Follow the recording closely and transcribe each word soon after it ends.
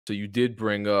So you did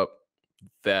bring up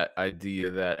that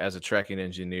idea that as a tracking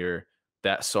engineer,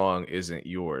 that song isn't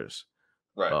yours.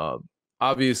 Right. Uh,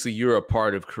 Obviously, you're a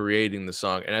part of creating the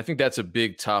song, and I think that's a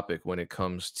big topic when it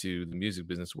comes to the music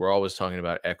business. We're always talking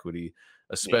about equity,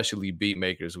 Yeah. especially beat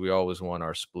makers. We always want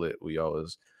our split. We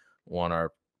always want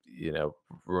our,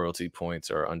 royalty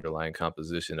points, our underlying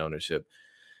composition ownership,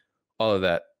 all of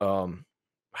that.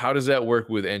 How does that work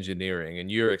with engineering in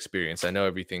your experience? I know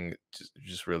everything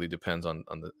just really depends on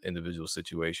the individual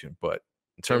situation, but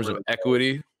in It terms of really does.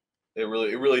 equity, It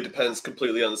really depends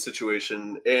completely on the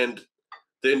situation and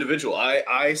the individual.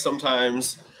 I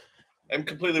sometimes am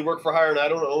completely work for hire and I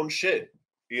don't own shit.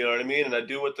 You know what I mean? And I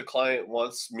do what the client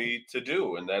wants me to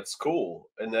do, and that's cool.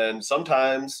 And then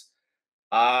sometimes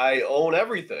I own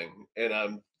everything and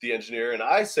I'm the engineer and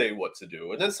I say what to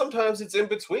do. And then sometimes it's in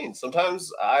between.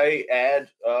 Sometimes I add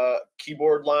a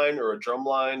keyboard line or a drum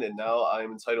line and now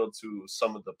I'm entitled to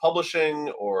some of the publishing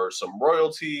or some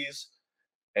royalties.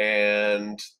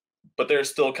 And but they're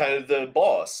still kind of the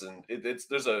boss. And it's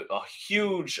there's a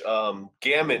huge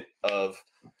gamut of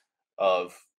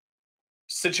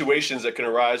situations that can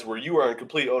arise where you are in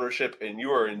complete ownership and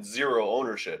you are in zero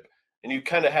ownership. And you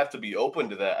kind of have to be open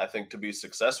to that, I think, to be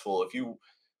successful. If you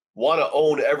want to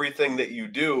own everything that you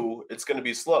do, it's going to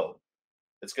be slow.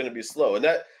 It's going to be slow. And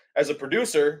that, as a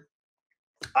producer,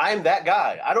 I'm that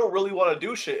guy. I don't really want to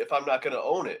do shit if I'm not going to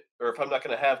own it or if I'm not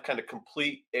going to have kind of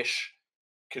complete ish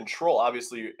control.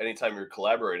 Obviously, anytime you're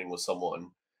collaborating with someone,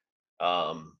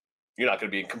 um, you're not going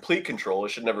to be in complete control. It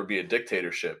should never be a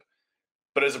dictatorship.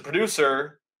 But as a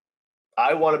producer,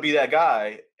 I want to be that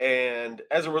guy, and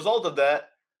as a result of that,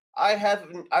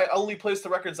 I only place the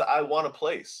records that I want to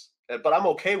place, but I'm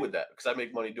okay with that because I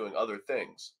make money doing other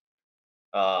things.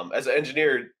 As an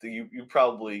engineer, you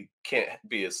probably can't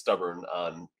be as stubborn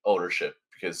on ownership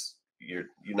because you're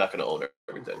not going to own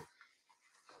everything,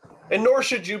 and nor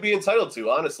should you be entitled to.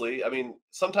 Honestly, I mean,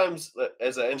 sometimes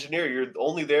as an engineer, you're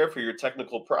only there for your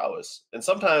technical prowess, and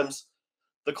sometimes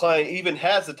the client even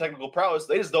has the technical prowess,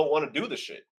 they just don't want to do the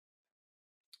shit.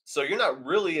 So you're not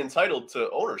really entitled to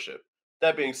ownership.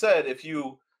 That being said, if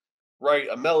you write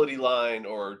a melody line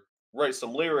or write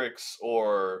some lyrics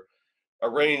or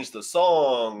arrange the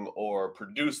song or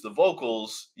produce the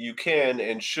vocals, you can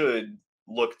and should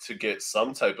look to get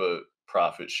some type of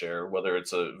profit share, whether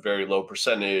it's a very low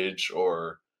percentage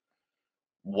or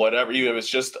whatever. Even if it's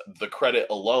just the credit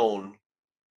alone,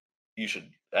 you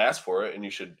should ask for it, and you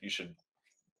should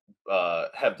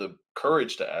have the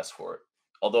courage to ask for it.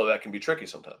 Although that can be tricky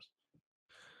sometimes.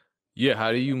 yeah,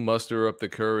 how do you muster up the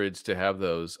courage to have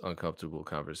those uncomfortable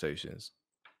conversations?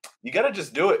 You got to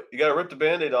just do it. You got to rip the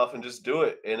band-aid off and just do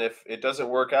it. And if it doesn't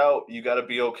work out, you got to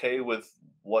be okay with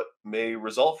what may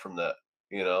result from that.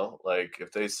 Like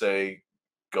if they say,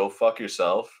 go fuck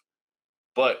yourself,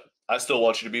 but I still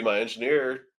want you to be my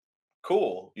engineer,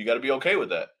 cool. You got to be okay with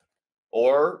that.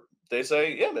 Or they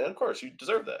say, yeah, man, of course, you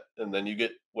deserve that. And then you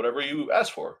get whatever you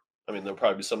ask for. I mean, there'll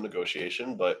probably be some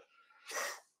negotiation, but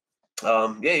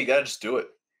yeah, you got to just do it.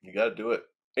 You got to do it.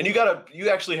 And you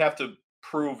actually have to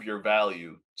prove your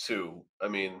value too. I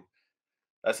mean,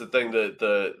 that's the thing, that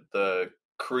the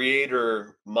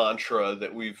creator mantra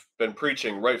that we've been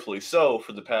preaching, rightfully so,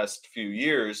 for the past few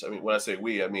years. I mean, when I say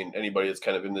we, I mean anybody that's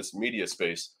kind of in this media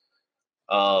space.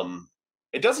 Um,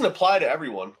 it doesn't apply to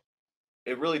everyone.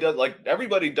 It really does. Like,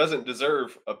 everybody doesn't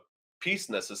deserve a piece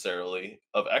necessarily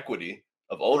of equity,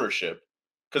 of ownership,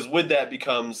 because with that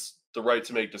becomes the right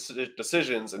to make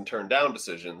decisions and turn down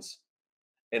decisions,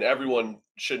 and everyone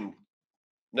shouldn't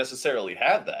necessarily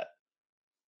have that.